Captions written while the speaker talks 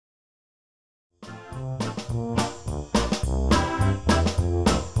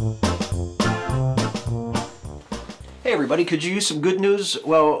Hey everybody, could you use some good news?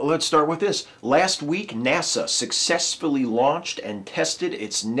 Well, let's start with this. Last week, NASA successfully launched and tested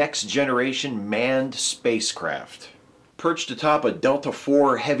its next generation manned spacecraft. Perched atop a Delta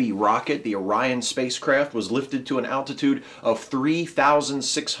IV heavy rocket, the Orion spacecraft was lifted to an altitude of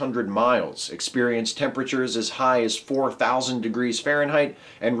 3,600 miles, experienced temperatures as high as 4,000 degrees Fahrenheit,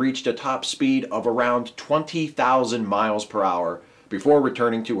 and reached a top speed of around 20,000 miles per hour before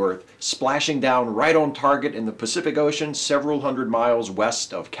returning to Earth, splashing down right on target in the Pacific Ocean several hundred miles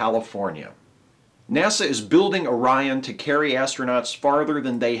west of California. NASA is building Orion to carry astronauts farther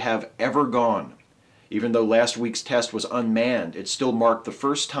than they have ever gone. Even though last week's test was unmanned, it still marked the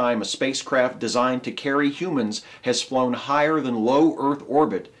first time a spacecraft designed to carry humans has flown higher than low Earth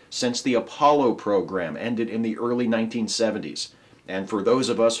orbit since the Apollo program ended in the early 1970s. And for those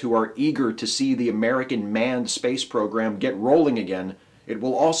of us who are eager to see the American manned space program get rolling again, it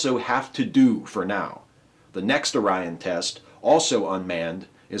will also have to do for now. The next Orion test, also unmanned,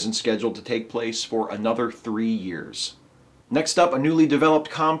 isn't scheduled to take place for another 3 years. Next up, a newly developed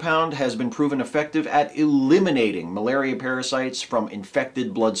compound has been proven effective at eliminating malaria parasites from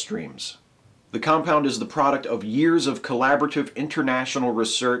infected bloodstreams. The compound is the product of years of collaborative international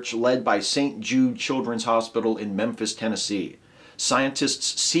research led by St. Jude Children's Hospital in Memphis, Tennessee.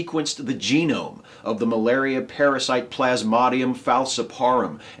 Scientists sequenced the genome of the malaria parasite Plasmodium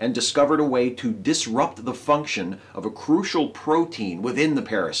falciparum and discovered a way to disrupt the function of a crucial protein within the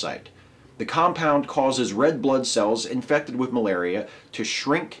parasite. The compound causes red blood cells infected with malaria to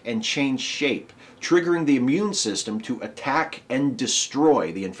shrink and change shape, triggering the immune system to attack and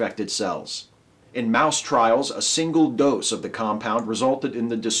destroy the infected cells. In mouse trials, a single dose of the compound resulted in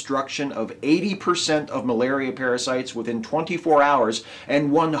the destruction of 80% of malaria parasites within 24 hours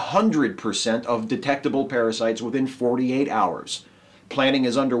and 100% of detectable parasites within 48 hours. Planning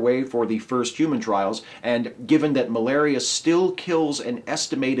is underway for the first human trials, and given that malaria still kills an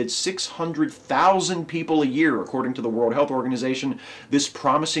estimated 600,000 people a year, according to the World Health Organization, this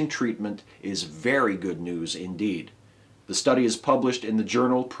promising treatment is very good news indeed. The study is published in the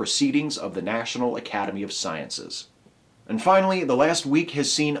journal Proceedings of the National Academy of Sciences. And finally, the last week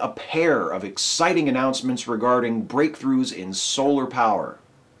has seen a pair of exciting announcements regarding breakthroughs in solar power.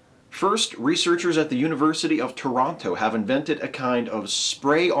 First, researchers at the University of Toronto have invented a kind of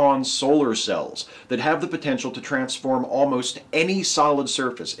spray-on solar cells that have the potential to transform almost any solid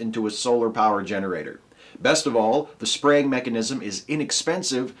surface into a solar power generator. Best of all, the spraying mechanism is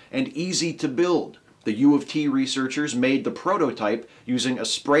inexpensive and easy to build. The U of T researchers made the prototype using a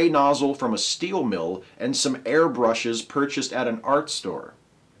spray nozzle from a steel mill and some airbrushes purchased at an art store.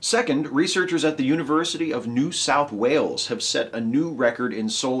 Second, researchers at the University of New South Wales have set a new record in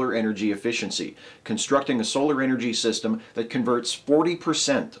solar energy efficiency, constructing a solar energy system that converts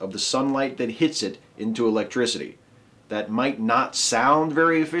 40% of the sunlight that hits it into electricity. That might not sound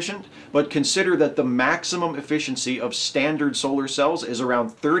very efficient, but consider that the maximum efficiency of standard solar cells is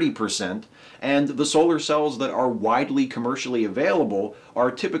around 30%, and the solar cells that are widely commercially available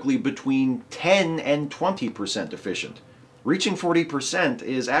are typically between 10 and 20% efficient. Reaching 40%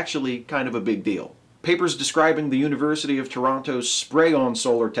 is actually kind of a big deal. Papers describing the University of Toronto's spray-on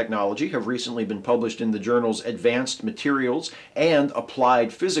solar technology have recently been published in the journals Advanced Materials and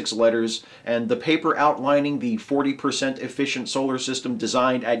Applied Physics Letters, and the paper outlining the 40% efficient solar system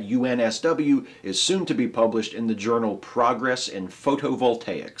designed at UNSW is soon to be published in the journal Progress in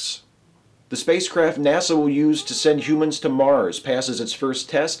Photovoltaics. The spacecraft NASA will use to send humans to Mars passes its first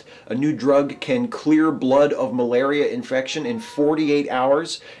test. A new drug can clear blood of malaria infection in 48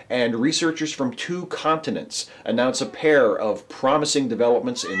 hours, and researchers from 2 continents announce a pair of promising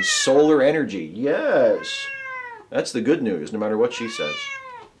developments in solar energy. Yes, that's the good news, no matter what she says.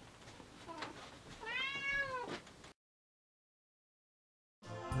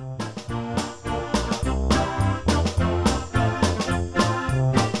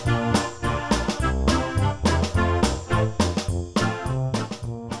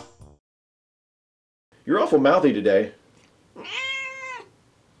 You're awful mouthy today.